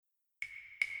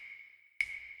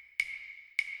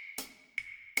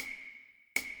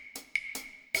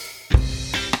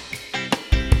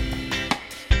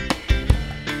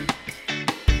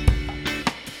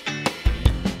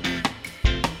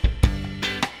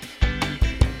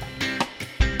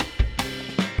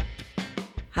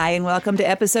Hi, and welcome to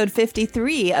episode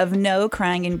 53 of No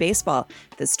Crying in Baseball,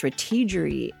 the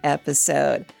Strategery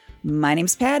episode. My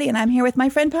name's Patty, and I'm here with my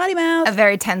friend Potty Mouth. A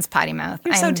very tense Potty Mouth.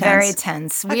 You're so I'm tense. very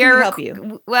tense. How can we help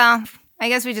you? Well, I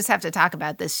guess we just have to talk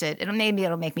about this shit. Maybe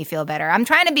it'll make me feel better. I'm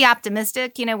trying to be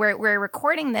optimistic. You know, we're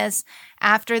recording this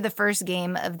after the first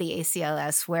game of the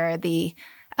ACLS, where the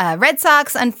Red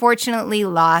Sox unfortunately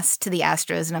lost to the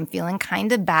Astros, and I'm feeling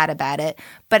kind of bad about it.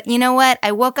 But you know what?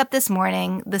 I woke up this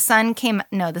morning. The sun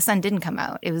didn't come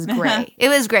out. It was gray. It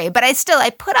was gray. But I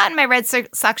put on my Red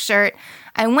Sox shirt.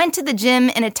 I went to the gym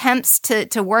in attempts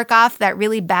to work off that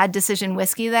really bad decision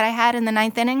whiskey that I had in the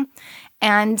ninth inning.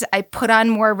 And I put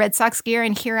on more Red Sox gear,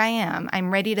 and here I am.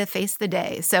 I'm ready to face the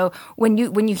day. So when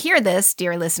you hear this,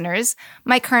 dear listeners,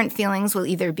 my current feelings will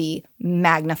either be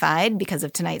magnified because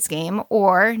of tonight's game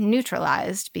or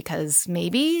neutralized because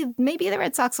maybe the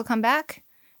Red Sox will come back.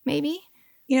 Maybe.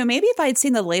 You know, maybe if I'd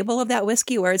seen the label of that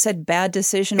whiskey where it said bad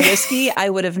decision whiskey, I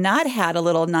would have not had a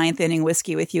little ninth inning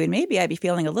whiskey with you, and maybe I'd be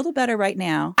feeling a little better right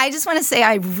now. I just want to say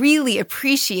I really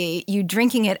appreciate you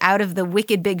drinking it out of the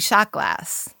wicked big shot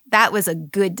glass. That was a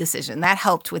good decision. That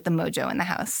helped with the mojo in the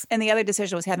house. And the other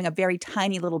decision was having a very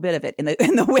tiny little bit of it in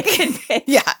the wicked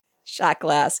big shot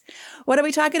glass. What are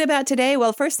we talking about today?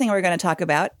 Well, first thing we're going to talk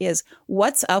about is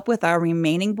what's up with our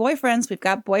remaining boyfriends. We've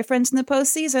got boyfriends in the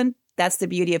postseason. That's the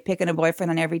beauty of picking a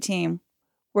boyfriend on every team.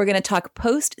 We're going to talk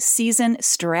postseason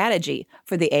strategy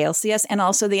for the ALCS and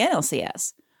also the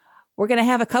NLCS. We're going to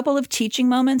have a couple of teaching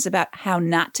moments about how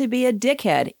not to be a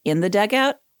dickhead in the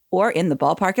dugout or in the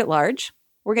ballpark at large.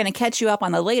 We're going to catch you up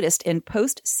on the latest in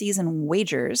postseason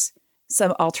wagers,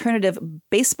 some alternative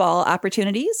baseball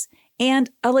opportunities, and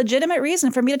a legitimate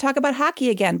reason for me to talk about hockey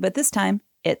again, but this time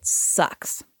it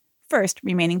sucks. First,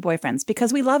 remaining boyfriends,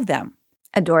 because we love them.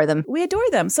 Adore them. We adore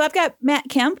them. So I've got Matt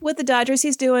Kemp with the Dodgers.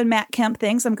 He's doing Matt Kemp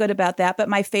things. I'm good about that. But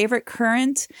my favorite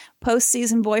current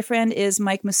postseason boyfriend is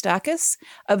Mike Moustakas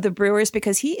of the Brewers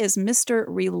because he is Mr.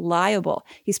 Reliable.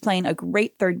 He's playing a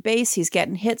great third base. He's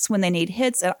getting hits when they need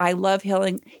hits. And I love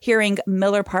hearing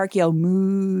Miller Park yell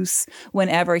moose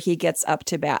whenever he gets up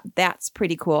to bat. That's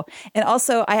pretty cool. And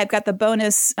also I have got the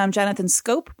bonus Jonathan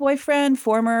Scope boyfriend,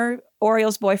 former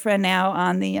Orioles boyfriend now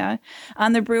on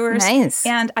the Brewers. Nice.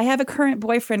 And I have a current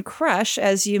boyfriend crush,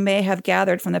 as you may have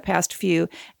gathered from the past few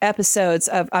episodes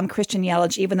of Christian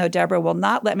Yelich, even though Deborah will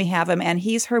not let me have him. And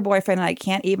he's her boyfriend, and I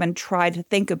can't even try to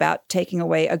think about taking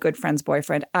away a good friend's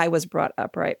boyfriend. I was brought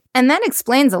up right. And that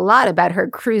explains a lot about her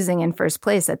cruising in first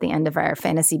place at the end of our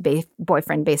fantasy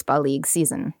boyfriend baseball league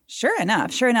season. Sure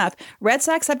enough. Red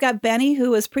Sox, I've got Benny, who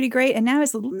was pretty great, and now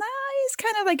he's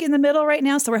kind of like in the middle right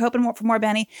now, so we're hoping for more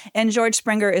Benny. And George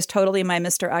Springer is totally my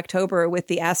Mr. October with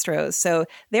the Astros. So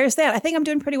there's that. I think I'm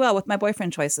doing pretty well with my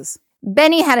boyfriend choices.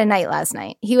 Benny had a night last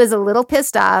night. He was a little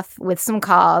pissed off with some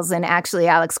calls, and actually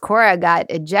Alex Cora got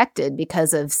ejected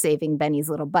because of saving Benny's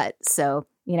little butt. So,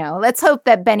 you know, let's hope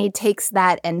that Benny takes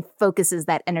that and focuses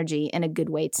that energy in a good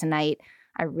way tonight.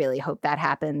 I really hope that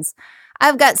happens.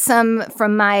 I've got some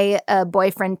from my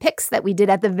boyfriend picks that we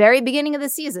did at the very beginning of the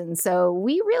season. So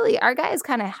our guys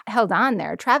kind of held on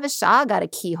there. Travis Shaw got a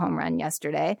key home run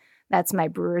yesterday. That's my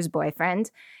Brewers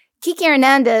boyfriend. Kiki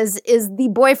Hernandez is the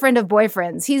boyfriend of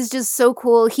boyfriends. He's just so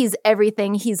cool. He's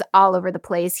everything. He's all over the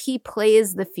place. He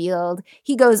plays the field.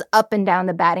 He goes up and down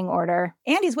the batting order.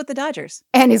 And he's with the Dodgers.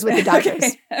 Okay.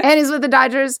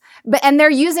 And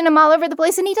they're using him all over the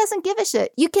place, and he doesn't give a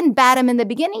shit. You can bat him in the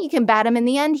beginning. You can bat him in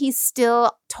the end. He's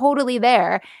still totally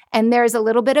there. And there's a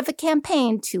little bit of a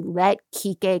campaign to let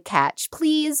Kike catch.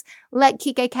 Please let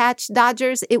Kike catch,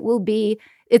 Dodgers.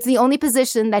 It's the only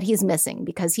position that he's missing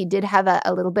because he did have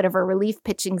a little bit of a relief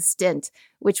pitching stint,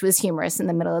 which was humorous in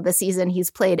the middle of the season.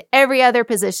 He's played every other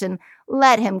position.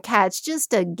 Let him catch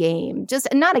just a game.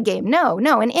 Not a game. No,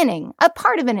 an inning. A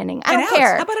part of an inning. I don't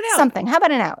care. How about an out? Something. How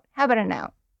about an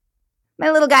out? My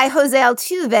little guy, Jose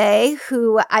Altuve,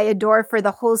 who I adore for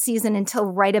the whole season until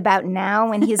right about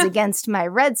now when he's against my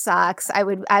Red Sox,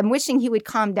 I'm wishing he would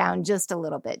calm down just a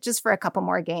little bit, just for a couple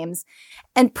more games.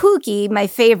 And Pookie, my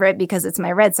favorite because it's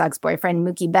my Red Sox boyfriend,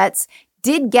 Mookie Betts,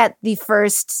 did get the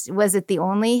first, was it the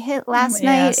only hit last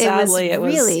night? Sadly, it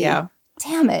was really,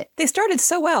 damn it. They started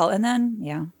so well, and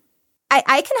then,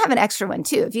 I can have an extra one,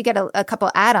 too, if you get a couple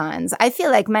add-ons. I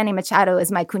feel like Manny Machado is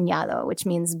my cuñado, which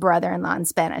means brother-in-law in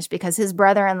Spanish, because his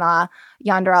brother-in-law,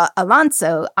 Yonder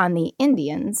Alonso, on the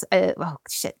Indians,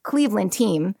 Cleveland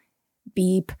team,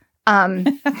 beep,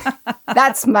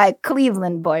 that's my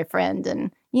Cleveland boyfriend.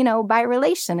 And, you know, by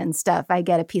relation and stuff, I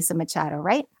get a piece of Machado,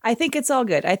 right? I think it's all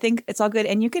good.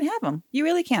 And you can have them. You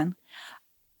really can.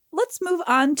 Let's move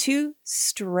on to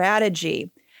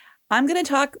strategy. I'm going to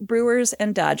talk Brewers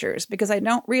and Dodgers because I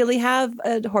don't really have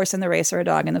a horse in the race or a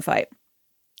dog in the fight.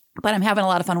 But I'm having a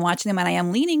lot of fun watching them, and I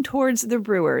am leaning towards the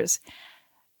Brewers.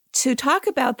 To talk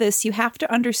about this, you have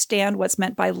to understand what's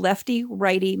meant by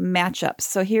lefty-righty matchups.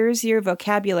 So here's your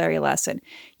vocabulary lesson.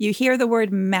 You hear the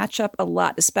word matchup a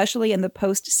lot, especially in the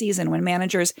postseason when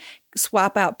managers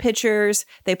swap out pitchers,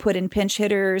 they put in pinch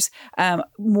hitters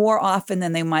more often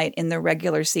than they might in the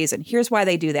regular season. Here's why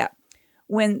they do that.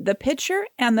 When the pitcher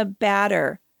and the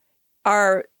batter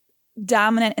are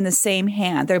dominant in the same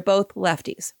hand, they're both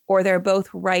lefties or they're both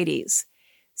righties,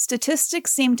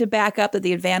 statistics seem to back up that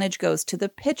the advantage goes to the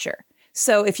pitcher.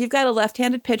 So if you've got a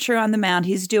left-handed pitcher on the mound,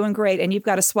 he's doing great, and you've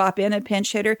got to swap in a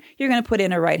pinch hitter, you're going to put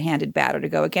in a right-handed batter to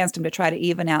go against him to try to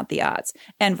even out the odds,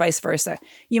 and vice versa.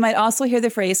 You might also hear the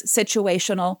phrase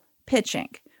situational pitching,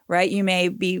 right?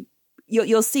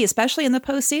 You'll see, especially in the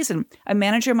postseason, a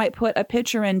manager might put a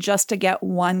pitcher in just to get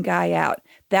one guy out.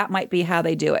 That might be how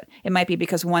they do it. It might be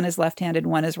because one is left-handed,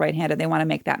 one is right-handed. They want to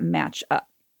make that match up.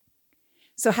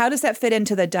 So how does that fit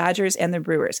into the Dodgers and the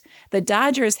Brewers? The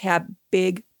Dodgers have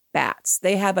big bats.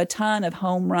 They have a ton of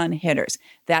home run hitters.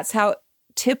 That's how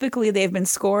typically they've been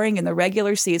scoring in the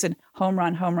regular season. Home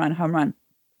run, home run, home run.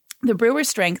 The Brewers'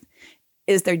 strength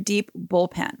is their deep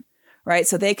bullpen, right?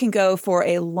 So they can go for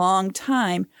a long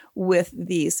time with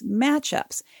these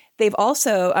matchups. They've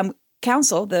also,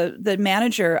 Counsell, the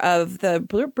manager of the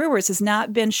Brewers, has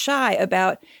not been shy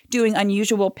about doing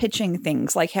unusual pitching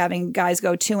things, like having guys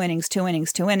go 2 innings, 2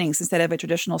 innings, 2 innings instead of a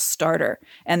traditional starter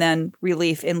and then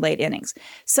relief in late innings.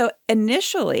 So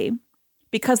initially,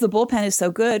 because the bullpen is so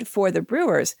good for the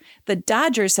Brewers, the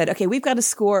Dodgers said, okay, we've got to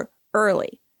score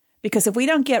early because if we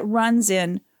don't get runs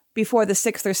in before the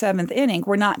 6th or 7th inning,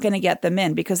 we're not going to get them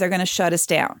in because they're going to shut us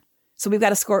down. So we've got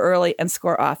to score early and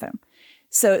score often.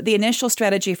 So the initial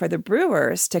strategy for the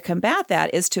Brewers to combat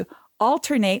that is to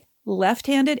alternate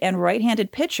left-handed and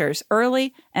right-handed pitchers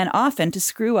early and often to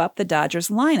screw up the Dodgers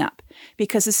lineup.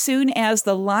 Because as soon as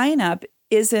the lineup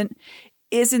isn't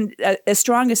as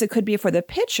strong as it could be for the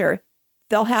pitcher,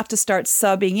 they'll have to start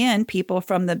subbing in people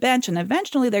from the bench, and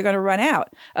eventually they're going to run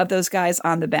out of those guys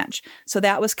on the bench. So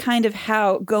that was kind of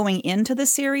how going into the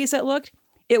series it looked.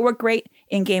 It worked great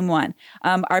in game 1.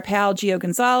 Our pal Gio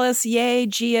Gonzalez, yay,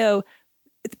 Gio,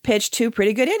 pitched 2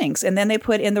 pretty good innings. And then they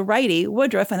put in the righty,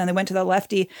 Woodruff, and then they went to the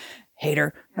lefty,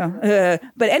 Hader.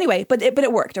 But anyway, but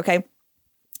it worked, okay?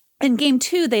 In game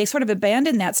 2, they sort of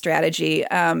abandoned that strategy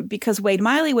because Wade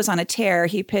Miley was on a tear.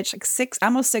 He pitched like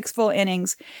almost 6 full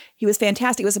innings. He was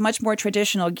fantastic. It was a much more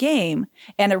traditional game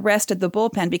and arrested the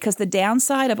bullpen because the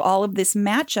downside of all of this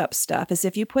matchup stuff is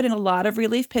if you put in a lot of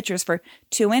relief pitchers for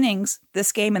 2 innings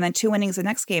this game and then 2 innings the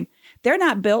next game, they're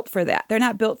not built for that. They're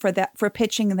not built for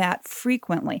pitching that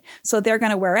frequently. So they're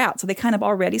going to wear out. So they kind of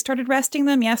already started resting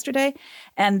them yesterday,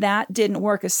 and that didn't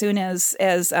work as soon as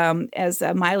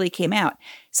Miley came out.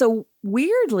 So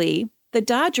weirdly, the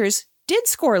Dodgers did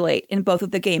score late in both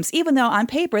of the games, even though on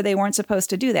paper they weren't supposed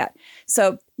to do that.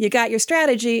 So you got your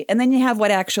strategy, and then you have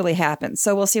what actually happens.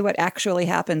 So we'll see what actually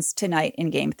happens tonight in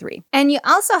game 3. And you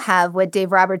also have what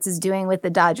Dave Roberts is doing with the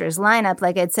Dodgers lineup.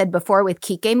 Like I'd said before, with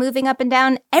Kike moving up and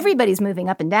down, everybody's moving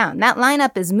up and down. That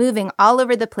lineup is moving all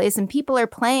over the place, and people are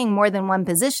playing more than one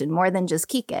position, more than just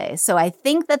Kike. So I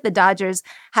think that the Dodgers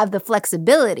have the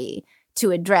flexibility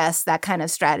to address that kind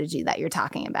of strategy that you're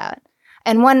talking about.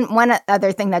 And one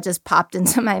other thing that just popped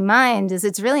into my mind is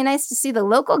it's really nice to see the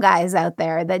local guys out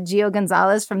there, that Gio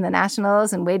Gonzalez from the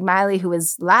Nationals and Wade Miley, who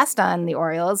was last on the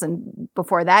Orioles and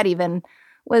before that even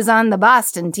was on the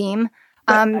Boston team.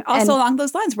 Also along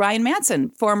those lines, Ryan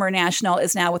Madson, former National,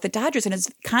 is now with the Dodgers, and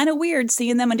it's kind of weird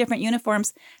seeing them in different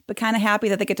uniforms, but kind of happy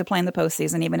that they get to play in the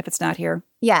postseason, even if it's not here.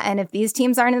 Yeah, and if these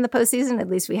teams aren't in the postseason, at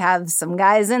least we have some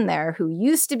guys in there who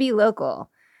used to be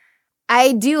local.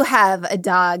 I do have a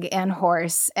dog and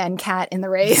horse and cat in the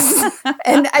race.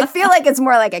 And I feel like it's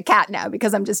more like a cat now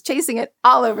because I'm just chasing it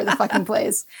all over the fucking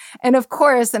place. And of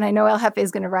course, and I know El Jefe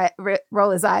is going to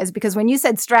roll his eyes because when you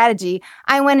said strategy,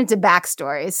 I went into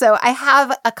backstory. So I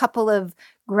have a couple of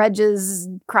grudges,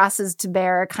 crosses to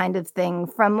bear kind of thing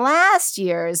from last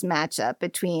year's matchup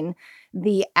between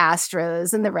the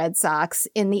Astros and the Red Sox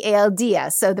in the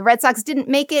ALDS. So the Red Sox didn't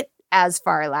make it as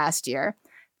far last year,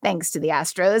 thanks to the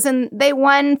Astros, and they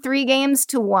won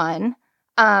 3-1.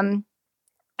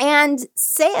 And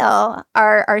Sale,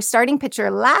 our starting pitcher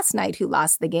last night who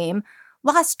lost the game,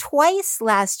 lost twice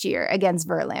last year against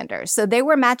Verlander. So they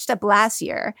were matched up last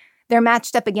year. They're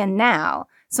matched up again now.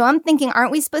 So I'm thinking,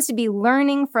 aren't we supposed to be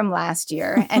learning from last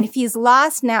year? And if he's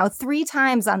lost now 3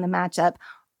 times on the matchup,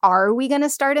 are we going to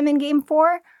start him in game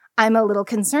 4? I'm a little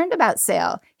concerned about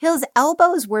Sale. His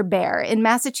elbows were bare in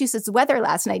Massachusetts weather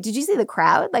last night. Did you see the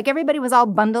crowd? Like, everybody was all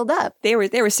bundled up. They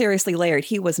were seriously layered.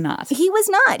 He was not. He was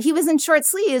not. He was in short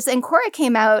sleeves. And Cora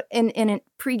came out in a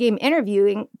pregame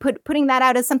interview putting that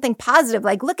out as something positive.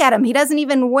 Like, look at him. He doesn't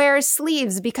even wear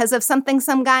sleeves because of something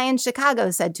some guy in Chicago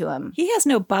said to him. He has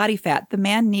no body fat. The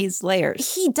man needs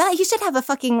layers. He does. He should have a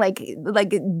fucking like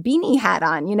beanie hat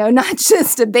on, not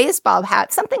just a baseball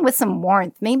hat. Something with some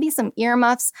warmth, maybe some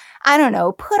earmuffs. I don't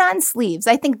know. Put on sleeves.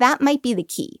 I think that might be the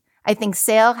key. I think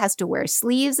Sale has to wear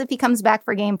sleeves if he comes back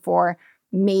for Game 4.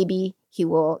 Maybe he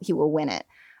will win it.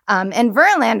 And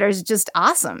Verlander's just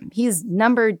awesome. He's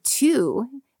number 2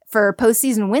 for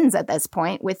postseason wins at this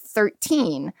point with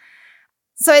 13.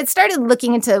 So I started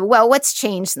looking into, well, what's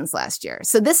changed since last year?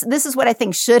 So this is what I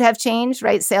think should have changed,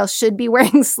 right? Sale should be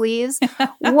wearing sleeves.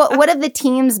 What have the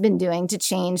teams been doing to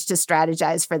change, to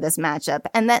strategize for this matchup?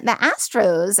 And that the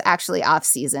Astros, actually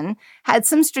off-season, had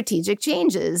some strategic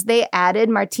changes. They added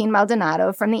Martin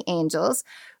Maldonado from the Angels,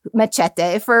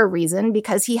 Machete, for a reason,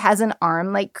 because he has an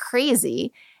arm like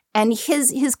crazy. And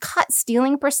his cut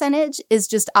stealing percentage is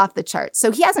just off the charts.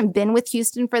 So he hasn't been with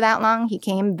Houston for that long. He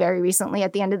came very recently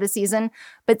at the end of the season.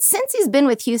 But since he's been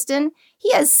with Houston,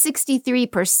 he has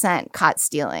 63% caught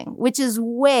stealing, which is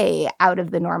way out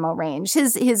of the normal range.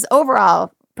 His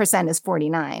overall percent is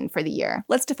 49 for the year.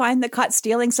 Let's define the caught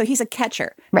stealing. So he's a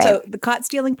catcher. Right. So the caught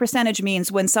stealing percentage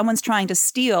means when someone's trying to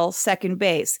steal second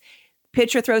base,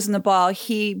 pitcher throws in the ball,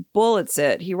 he bullets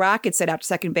it, he rockets it out to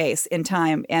second base in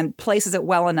time and places it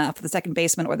well enough the second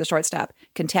baseman or the shortstop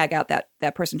can tag out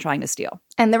that person trying to steal.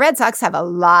 And the Red Sox have a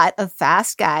lot of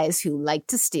fast guys who like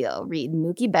to steal. Read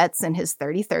Mookie Betts and his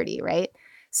 30-30, right?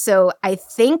 So I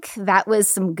think that was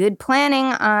some good planning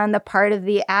on the part of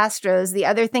the Astros. The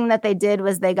other thing that they did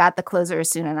was they got the closer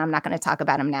soon, and I'm not going to talk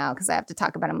about him now because I have to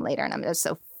talk about him later, and I'm just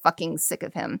so fucking sick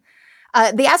of him.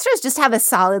 The Astros just have a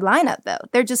solid lineup, though.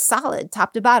 They're just solid,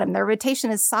 top to bottom. Their rotation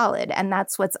is solid, and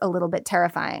that's what's a little bit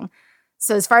terrifying.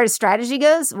 So as far as strategy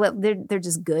goes, well, they're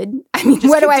just good. I mean,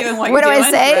 what do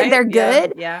I say? Right? They're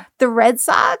good. Yeah. The Red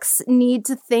Sox need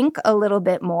to think a little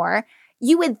bit more.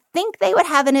 You would think they would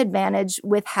have an advantage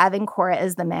with having Cora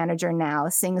as the manager now,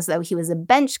 seeing as though he was a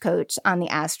bench coach on the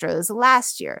Astros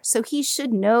last year. So he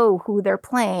should know who they're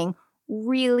playing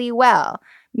really well.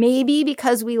 Maybe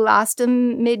because we lost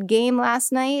him mid-game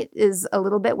last night is a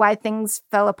little bit why things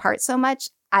fell apart so much.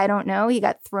 I don't know. He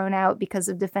got thrown out because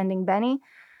of defending Benny.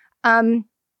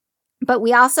 But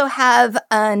we also have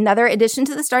another addition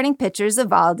to the starting pitchers,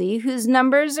 Eovaldi, whose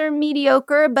numbers are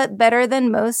mediocre but better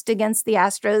than most against the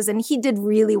Astros, and he did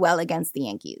really well against the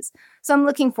Yankees. So I'm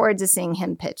looking forward to seeing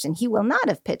him pitch, and he will not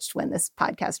have pitched when this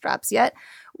podcast drops yet.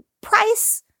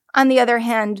 Price, on the other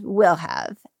hand, will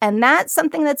have. And that's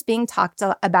something that's being talked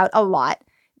about a lot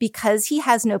because he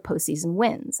has no postseason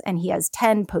wins and he has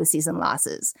 10 postseason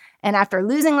losses. And after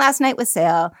losing last night with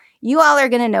Sale, you all are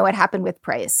going to know what happened with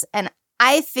Price. And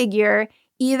I figure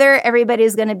either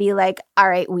everybody's going to be like, all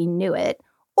right, we knew it,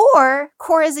 or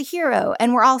Cora's a hero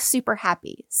and we're all super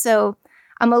happy. So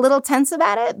I'm a little tense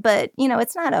about it, but,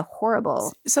 it's not a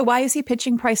horrible. So why is he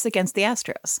pitching Price against the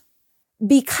Astros?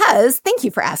 Because, thank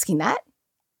you for asking that.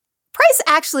 Price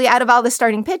actually, out of all the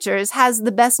starting pitchers, has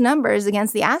the best numbers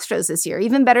against the Astros this year.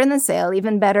 Even better than Sale,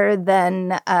 even better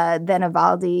than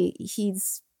Eovaldi.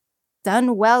 He's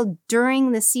done well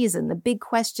during the season. The big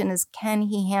question is, can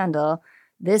he handle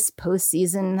this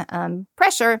postseason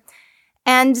pressure?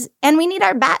 And we need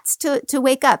our bats to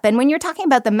wake up. And when you're talking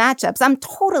about the matchups, I'm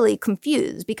totally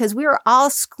confused because we were all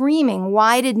screaming,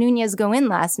 why did Nunez go in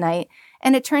last night?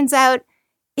 And it turns out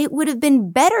it would have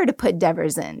been better to put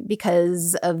Devers in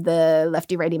because of the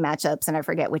lefty-righty matchups, and I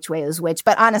forget which way is which.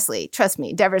 But honestly, trust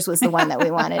me, Devers was the one that we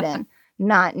wanted in,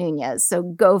 not Nunez. So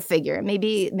go figure.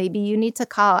 Maybe you need to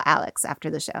call Alex after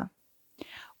the show.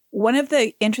 One of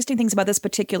the interesting things about this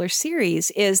particular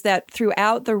series is that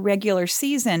throughout the regular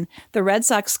season, the Red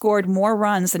Sox scored more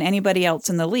runs than anybody else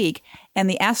in the league, and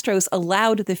the Astros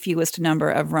allowed the fewest number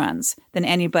of runs than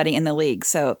anybody in the league.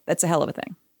 So that's a hell of a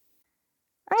thing.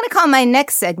 I'm going to call my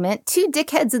next segment 2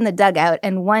 Dickheads in the Dugout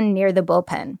and 1 Near the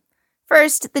Bullpen.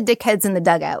 First, the Dickheads in the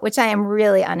Dugout, which I am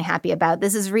really unhappy about.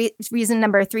 This is reason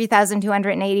number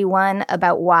 3,281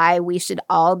 about why we should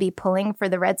all be pulling for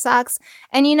the Red Sox.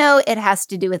 And it has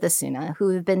to do with Osuna, who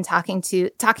we've been talking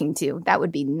to. That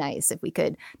would be nice if we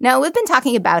could. No, we've been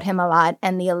talking about him a lot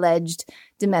and the alleged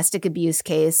domestic abuse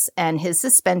case and his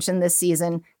suspension this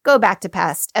season. Go back to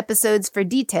past episodes for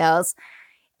details.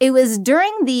 It was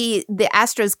during the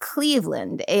Astros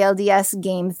Cleveland ALDS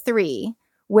Game 3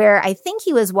 where I think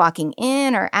he was walking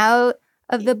in or out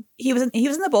of the. He was in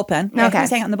the bullpen. Okay. He was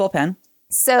hanging out in the bullpen.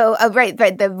 So, right,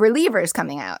 the reliever's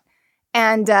coming out.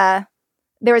 And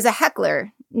there was a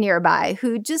heckler nearby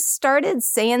who just started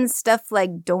saying stuff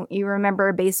like, don't you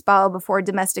remember baseball before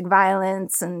domestic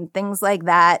violence and things like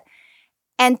that.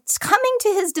 And coming to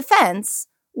his defense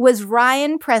was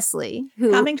Ryan Pressly,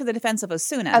 who... Coming to the defense of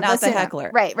Osuna, not the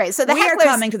heckler. Right. So we are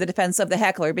coming to the defense of the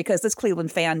heckler because this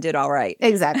Cleveland fan did all right.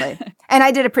 Exactly. And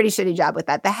I did a pretty shitty job with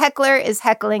that. The heckler is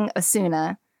heckling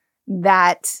Osuna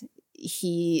that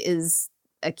he is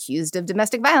accused of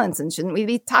domestic violence, and shouldn't we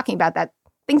be talking about that,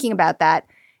 thinking about that?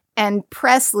 And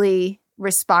Pressly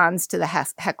responds to the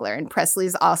heckler, and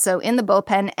Pressly's also in the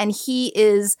bullpen, and he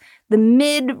is the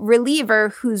mid reliever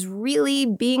who's really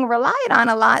being relied on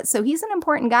a lot. So he's an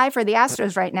important guy for the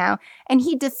Astros right now, and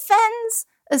he defends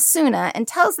Osuna and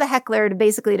tells the heckler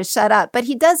to shut up, but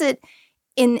he does it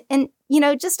in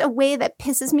just a way that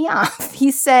pisses me off.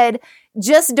 He said,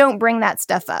 just don't bring that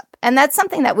stuff up. And that's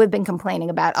something that we've been complaining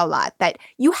about a lot, that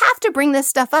you have to bring this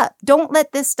stuff up. Don't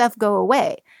let this stuff go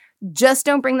away. Just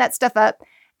don't bring that stuff up.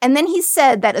 And then he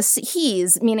said that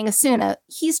he's, meaning Osuna,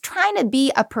 he's trying to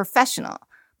be a professional,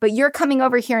 but you're coming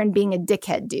over here and being a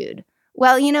dickhead, dude.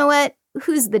 Well, you know what?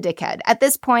 Who's the dickhead? At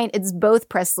this point, it's both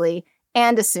Pressly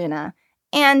and Osuna.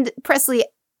 And Pressly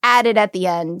added at the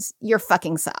end, you're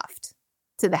fucking soft,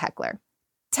 to the heckler.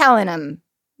 Telling him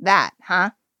that,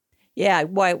 huh? Yeah,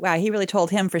 wow, he really told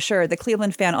him for sure. The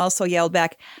Cleveland fan also yelled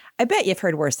back, I bet you've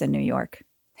heard worse than New York.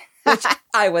 Which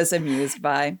I was amused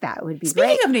by. That would be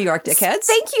Speaking great. of New York dickheads.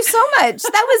 Thank you so much.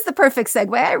 That was the perfect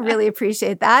segue. I really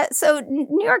appreciate that. So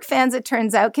New York fans, it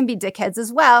turns out, can be dickheads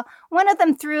as well. One of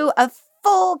them threw a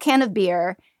full can of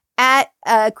beer at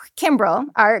Kimbrel,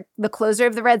 the closer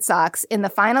of the Red Sox, in the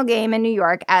final game in New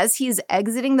York as he's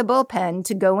exiting the bullpen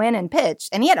to go in and pitch.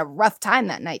 And he had a rough time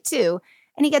that night, too.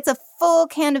 And he gets a full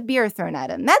can of beer thrown at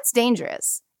him. That's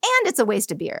dangerous. And it's a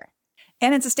waste of beer.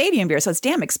 And it's a stadium beer, so it's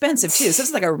damn expensive, too. So this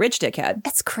is like a rich dickhead.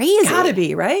 It's crazy. Gotta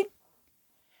be, right?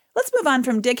 Let's move on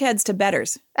from dickheads to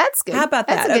bettors. That's good. How about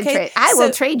that? That's a good trade. I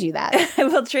will trade you that. I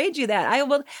will trade you that. I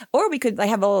will, or we could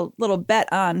have a little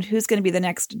bet on who's going to be the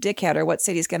next dickhead or what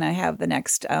city's going to have the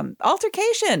next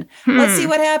altercation. Let's see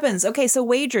what happens. Okay, so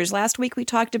wagers. Last week we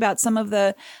talked about some of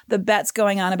the bets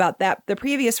going on about the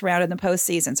previous round in the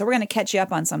postseason. So we're going to catch you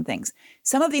up on some things.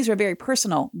 Some of these are very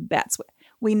personal bets.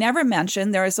 We never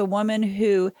mentioned there is a woman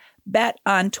who bet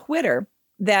on Twitter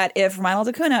that if Ronald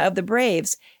Acuna of the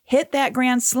Braves hit that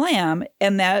grand slam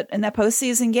in that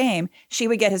postseason game, she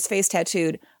would get his face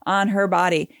tattooed on her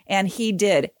body. And he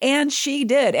did. And she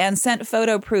did. And sent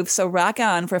photo proof. So rock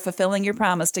on for fulfilling your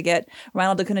promise to get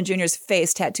Ronald Acuna Jr.'s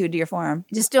face tattooed to your forearm.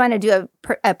 Just want to do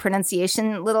a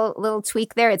pronunciation little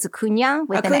tweak there. It's Acuna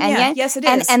with an Enya. Yes, it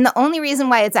is. And the only reason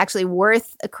why it's actually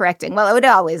worth correcting, well, it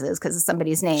always is because it's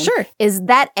somebody's name, sure, is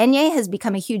that Enya has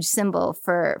become a huge symbol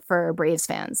for Braves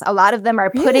fans. A lot of them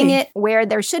are putting it where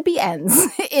there should be N's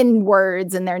in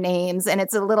words and their names. And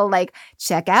it's a little like,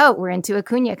 check out, we're into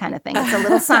Acuna kind of thing. It's a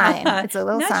little sign. It's a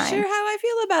little Not sign. Not sure how I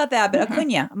feel about that, but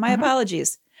Acuna, my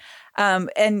apologies. And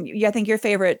I think your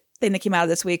favorite thing that came out of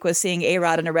this week was seeing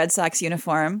A-Rod in a Red Sox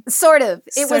uniform. Sort of.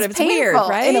 It was painful, weird,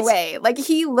 right? In a way. Like,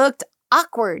 he looked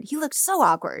awkward. He looked so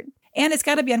awkward. And it's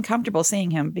got to be uncomfortable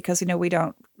seeing him because, we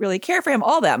don't really care for him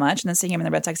all that much. And then seeing him in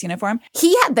the Red Sox uniform.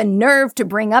 He had the nerve to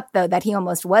bring up, though, that he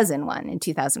almost was in one in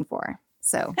 2004.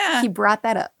 So he brought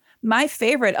that up. My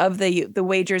favorite of the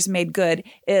wagers made good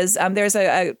is there's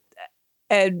a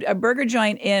burger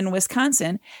joint in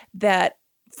Wisconsin that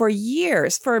for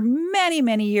many,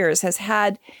 many years has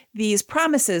had these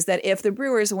promises that if the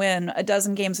Brewers win a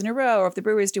dozen games in a row, or if the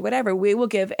Brewers do whatever, we will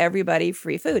give everybody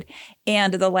free food.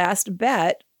 And the last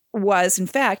bet was, in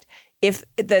fact, if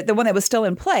the one that was still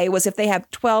in play was if they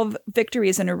have 12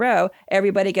 victories in a row,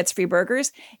 everybody gets free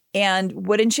burgers. And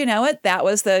wouldn't you know it, that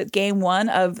was the game one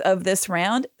of this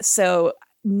round. So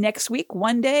next week,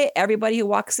 one day, everybody who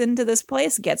walks into this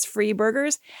place gets free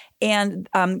burgers. And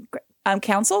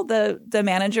Counsell, the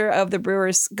manager of the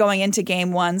Brewers going into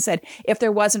game one, said if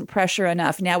there wasn't pressure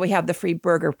enough, now we have the free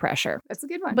burger pressure. That's a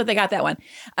good one. But they got that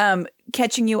one.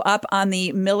 Catching you up on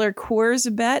the Miller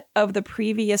Coors bet of the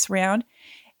previous round.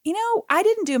 I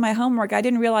didn't do my homework. I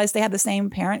didn't realize they had the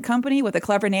same parent company with a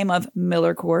clever name of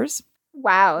Miller Coors.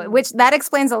 Wow. Which that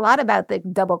explains a lot about the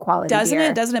double quality Doesn't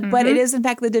beer. it? Mm-hmm. But it is, in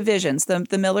fact, the divisions,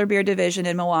 the Miller Beer division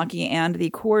in Milwaukee and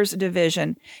the Coors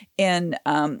division in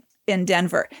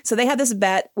Denver. So they had this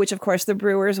bet, which, of course, the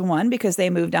Brewers won because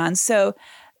they moved on. So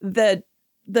the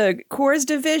Coors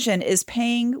division is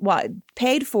paid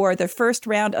for the first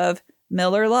round of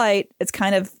Miller Lite. It's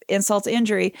kind of insult to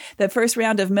injury. The first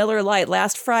round of Miller Lite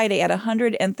last Friday at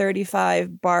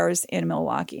 135 bars in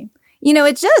Milwaukee. You know,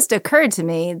 it just occurred to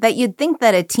me that you'd think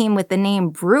that a team with the name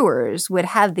Brewers would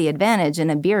have the advantage in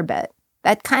a beer bet.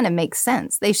 That kind of makes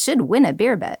sense. They should win a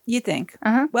beer bet. You think?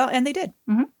 Uh-huh. Well, and they did.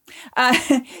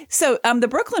 Mm-hmm. So the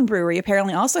Brooklyn Brewery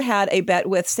apparently also had a bet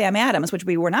with Sam Adams, which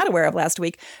we were not aware of last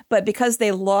week. But because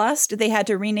they lost, they had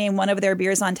to rename one of their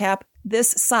beers on tap This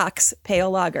Sucks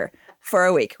Pale Lager for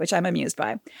a week, which I'm amused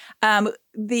by.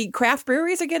 The craft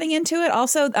breweries are getting into it.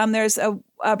 Also, there's a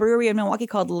brewery in Milwaukee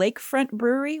called Lakefront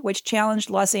Brewery, which challenged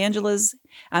Los Angeles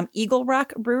Eagle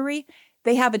Rock Brewery.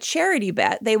 They have a charity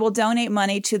bet. They will donate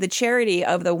money to the charity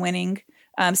of the winning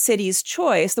city's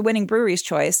choice, the winning brewery's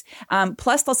choice.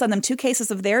 Plus, they'll send them 2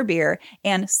 cases of their beer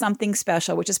and something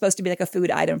special, which is supposed to be like a food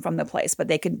item from the place. But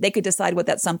they could decide what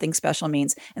that something special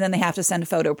means, and then they have to send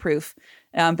photo proof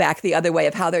back the other way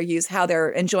of how they're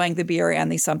enjoying the beer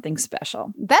and the something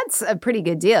special. That's a pretty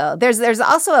good deal. There's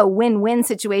also a win-win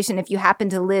situation if you happen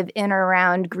to live in or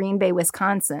around Green Bay,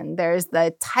 Wisconsin. There's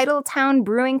the Titletown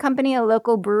Brewing Company, a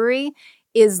local brewery,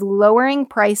 is lowering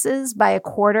prices by a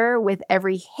quarter with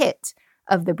every hit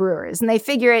of the brewers. And they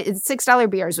figure it's $6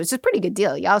 beers, which is a pretty good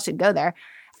deal. Y'all should go there.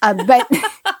 But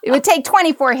it would take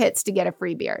 24 hits to get a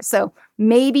free beer. So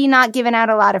maybe not giving out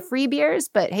a lot of free beers,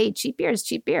 but hey, cheap beer is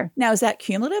cheap beer. Now, is that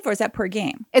cumulative or is that per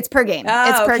game? It's per game. Oh,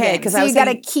 it's per okay, game. So you got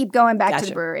to keep going back to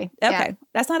the brewery. Okay. Yeah.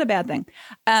 That's not a bad thing.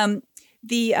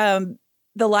 The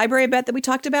library bet that we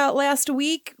talked about last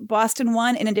week, Boston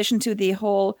won, in addition to the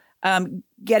whole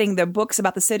getting the books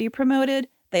about the city promoted.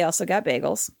 They also got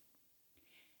bagels.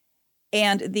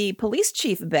 And the police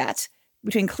chief bet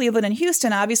between Cleveland and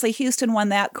Houston, obviously Houston won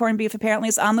that. Corned beef apparently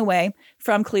is on the way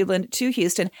from Cleveland to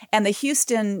Houston. And the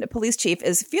Houston police chief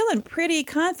is feeling pretty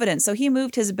confident. So he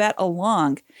moved his bet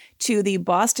along to the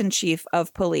Boston chief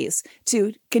of police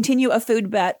to continue a food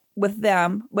bet with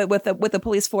them, with the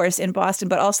police force in Boston.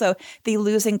 But also the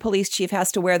losing police chief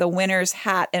has to wear the winner's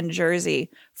hat and jersey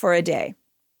for a day,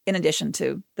 in addition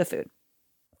to the food.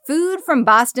 Food from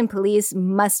Boston police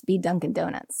must be Dunkin'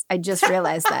 Donuts. I just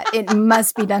realized that. It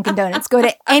must be Dunkin' Donuts. Go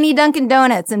to any Dunkin'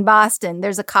 Donuts in Boston.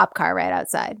 There's a cop car right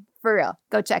outside. For real.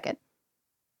 Go check it.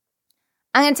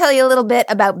 I'm going to tell you a little bit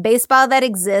about baseball that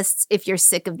exists if you're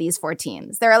sick of these 4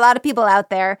 teams. There are a lot of people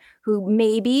out there who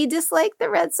maybe dislike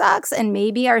the Red Sox and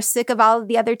maybe are sick of all of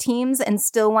the other teams and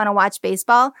still want to watch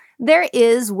baseball. There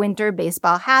is winter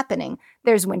baseball happening.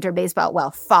 There's winter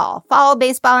baseball, fall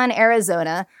baseball in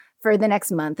Arizona for the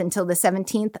next month until the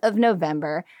 17th of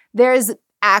November. There's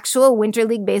actual Winter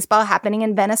League baseball happening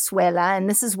in Venezuela, and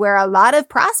this is where a lot of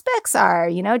prospects are.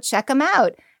 You know, check them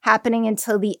out. Happening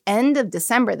until the end of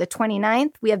December, the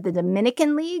 29th. We have the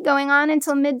Dominican League going on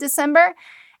until mid-December.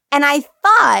 And I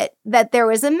thought that there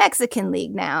was a Mexican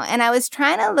League now, and I was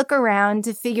trying to look around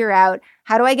to figure out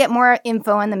how do I get more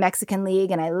info on the Mexican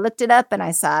League, and I looked it up, and I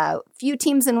saw a few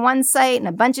teams in one site and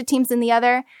a bunch of teams in the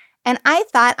other. And I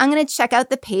thought, I'm going to check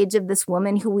out the page of this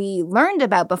woman who we learned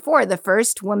about before. The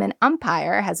first woman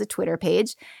umpire has a Twitter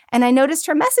page. And I noticed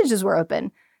her messages were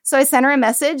open. So I sent her a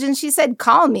message and she said,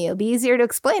 call me. It'll be easier to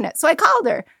explain it. So I called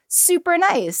her. Super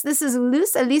nice. This is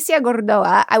Luz Alicia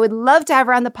Gordoa. I would love to have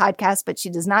her on the podcast, but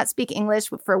she does not speak English,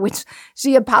 for which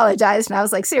she apologized. And I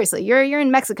was like, seriously, you're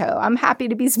in Mexico. I'm happy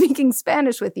to be speaking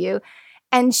Spanish with you.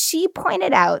 And she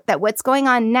pointed out that what's going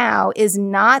on now is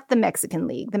not the Mexican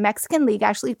League. The Mexican League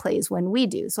actually plays when we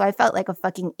do. So I felt like a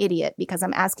fucking idiot because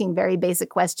I'm asking very basic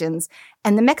questions.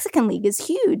 And the Mexican League is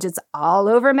huge. It's all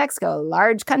over Mexico, a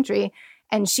large country.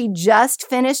 And she just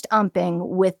finished umping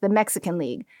with the Mexican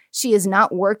League. She is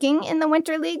not working in the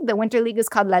Winter League. The Winter League is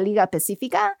called La Liga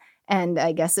Pacifica. And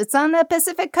I guess it's on the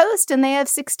Pacific coast, and they have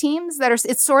 6 teams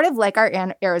it's sort of like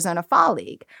our Arizona Fall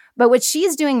League. But what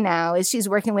she's doing now is she's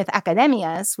working with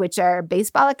academias, which are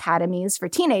baseball academies for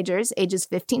teenagers ages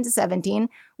 15 to 17,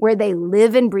 where they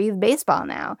live and breathe baseball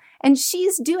now. And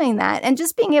she's doing that. And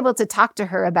just being able to talk to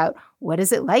her about what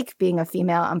is it like being a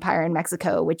female umpire in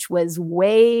Mexico, which was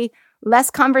way less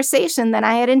conversation than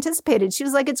I had anticipated. She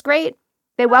was like, it's great.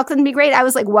 They welcomed me great. I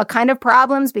was like, what kind of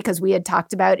problems? Because we had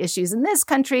talked about issues in this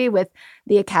country with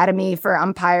the Academy for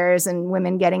umpires and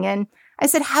women getting in. I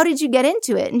said, how did you get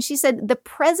into it? And she said, the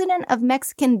president of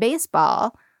Mexican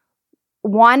baseball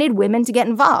wanted women to get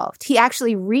involved. He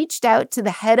actually reached out to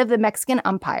the head of the Mexican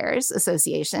Umpires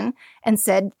Association and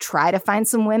said, try to find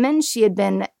some women. She had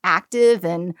been active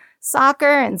in soccer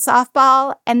and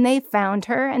softball, and they found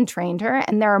her and trained her,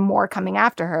 and there are more coming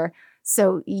after her.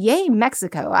 So yay,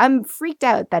 Mexico. I'm freaked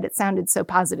out that it sounded so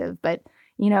positive, but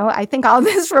you know, I think all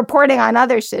this reporting on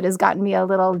other shit has gotten me a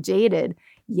little jaded.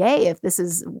 Yay, if this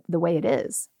is the way it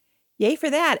is. yay for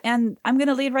that. And I'm going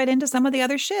to lead right into some of the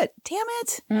other shit. Damn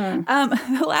it.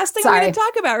 The last thing we're going to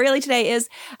talk about really today is,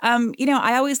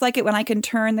 I always like it when I can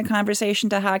turn the conversation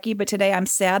to hockey, but today I'm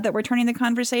sad that we're turning the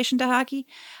conversation to hockey.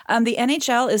 The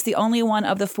NHL is the only one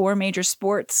of the 4 major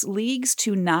sports leagues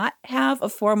to not have a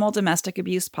formal domestic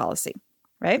abuse policy,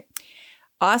 right?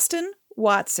 Austin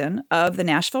Watson of the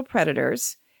Nashville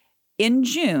Predators in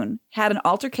June had an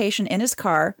altercation in his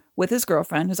car with his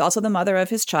girlfriend, who's also the mother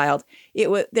of his child.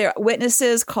 Their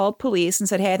witnesses called police and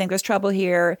said, hey, I think there's trouble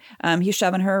here. He's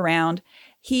shoving her around.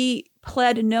 He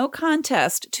pled no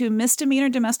contest to misdemeanor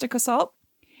domestic assault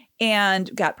and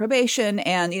got probation.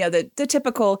 And, the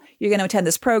typical, you're going to attend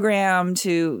this program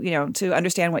to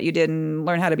understand what you did and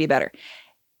learn how to be better.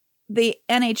 The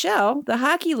NHL, the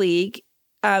hockey league,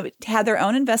 had their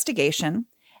own investigation.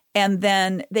 And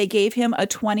then they gave him a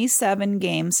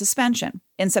 27-game suspension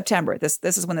in September. This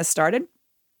is when this started.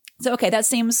 So, okay, that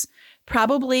seems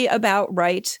probably about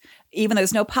right, even though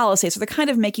there's no policy. So they're kind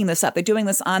of making this up. They're doing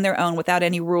this on their own without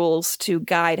any rules to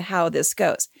guide how this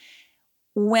goes.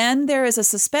 When there is a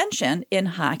suspension in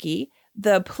hockey,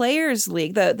 the players'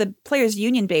 league, the players'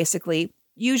 union basically,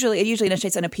 usually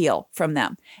initiates an appeal from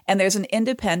them. And there's an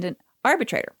independent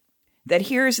arbitrator that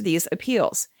hears these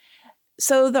appeals.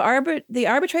 So the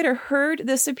arbitrator heard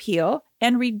this appeal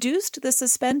and reduced the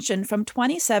suspension from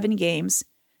 27 games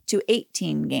to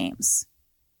 18 games.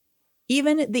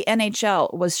 Even the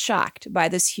NHL was shocked by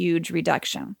this huge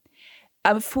reduction.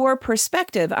 For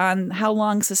perspective on how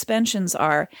long suspensions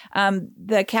are,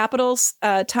 the Capitals'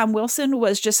 Tom Wilson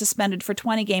was just suspended for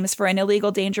 20 games for an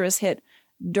illegal dangerous hit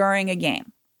during a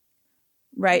game.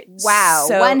 Right? Wow.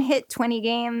 So, 1 hit, 20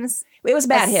 games. It was a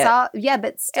bad hit. Yeah,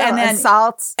 but still, and then,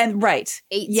 assault. And right.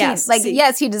 18. Yes.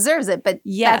 Yes, he deserves it, but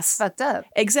that's fucked up.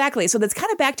 Exactly. So that's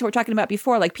kind of back to what we were talking about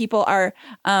before. Like people are,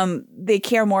 they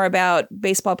care more about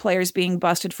baseball players being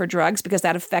busted for drugs because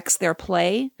that affects their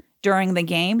play during the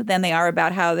game than they are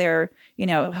about how they're,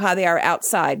 how they are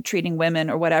outside treating women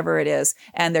or whatever it is.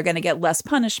 And they're going to get less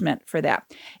punishment for that.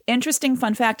 Interesting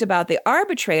fun fact about the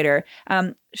arbitrator,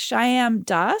 Shyam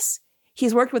Das,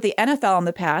 he's worked with the NFL in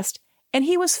the past. And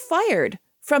he was fired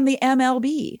from the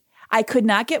MLB. I could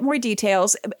not get more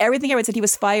details. Everything I read said he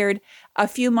was fired a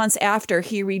few months after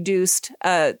he reduced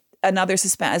another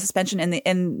suspension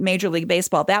in Major League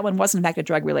Baseball. That one was, in fact, a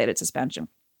drug-related suspension.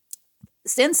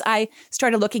 Since I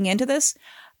started looking into this,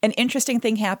 an interesting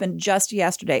thing happened just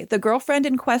yesterday. The girlfriend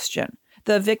in question,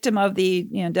 the victim of the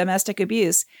domestic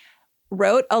abuse,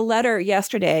 wrote a letter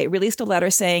yesterday, released a letter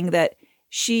saying that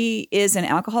she is in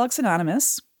Alcoholics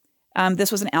Anonymous.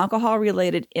 This was an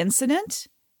alcohol-related incident,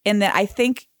 and that I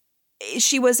think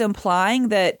she was implying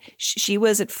that she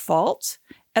was at fault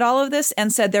at all of this,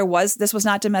 and said this was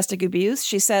not domestic abuse.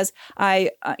 She says, I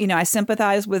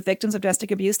sympathize with victims of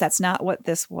domestic abuse. That's not what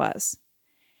this was.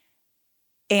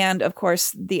 And of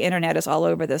course, the internet is all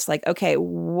over this. Like, okay,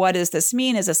 what does this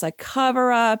mean? Is this a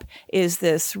cover up? Is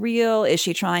this real? Is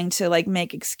she trying to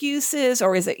make excuses,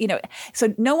 or is it,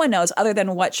 so no one knows other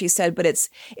than what she said, but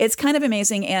it's kind of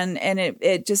amazing. And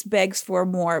it just begs for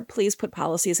more. Please put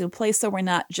policies in place so we're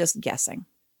not just guessing.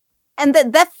 And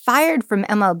that fired from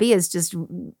MLB is just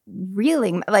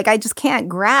reeling. I just can't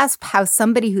grasp how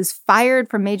somebody who's fired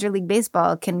from Major League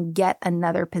Baseball can get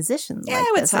another position.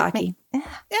 It's hockey.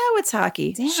 It's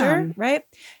hockey. Damn. Sure, right?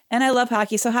 And I love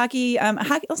hockey. So hockey,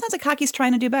 it sounds like hockey's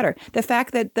trying to do better. The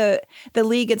fact that the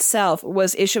league itself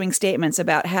was issuing statements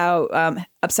about how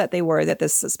upset they were that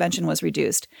this suspension was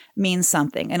reduced means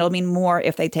something. And it'll mean more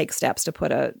if they take steps to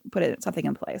put something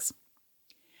in place.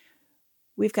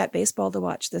 We've got baseball to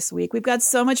watch this week. We've got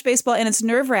so much baseball, and it's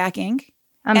nerve-wracking.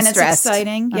 And stressed. It's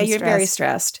exciting. You're very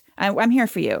stressed. I'm here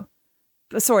for you.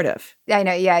 Sort of. I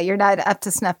know. Yeah, you're not up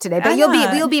to snuff today, but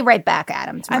we'll be right back at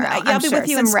him tomorrow. I'll be with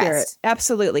you in spirit.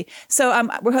 Absolutely. So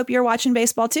we hope you're watching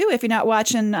baseball too. If you're not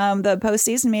watching the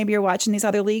postseason, maybe you're watching these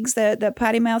other leagues that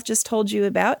Potty Mouth just told you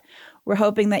about. We're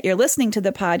hoping that you're listening to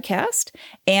the podcast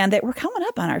and that we're coming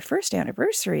up on our first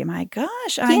anniversary. My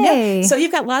gosh, I know. So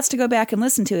you've got lots to go back and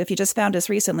listen to. If you just found us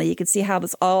recently, you can see how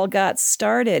this all got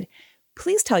started.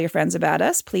 Please tell your friends about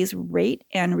us. Please rate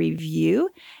and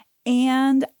review.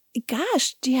 And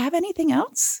gosh, do you have anything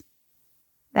else?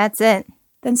 That's it.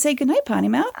 Then say goodnight, Potty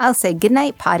Mouth. I'll say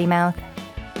goodnight, Potty Mouth.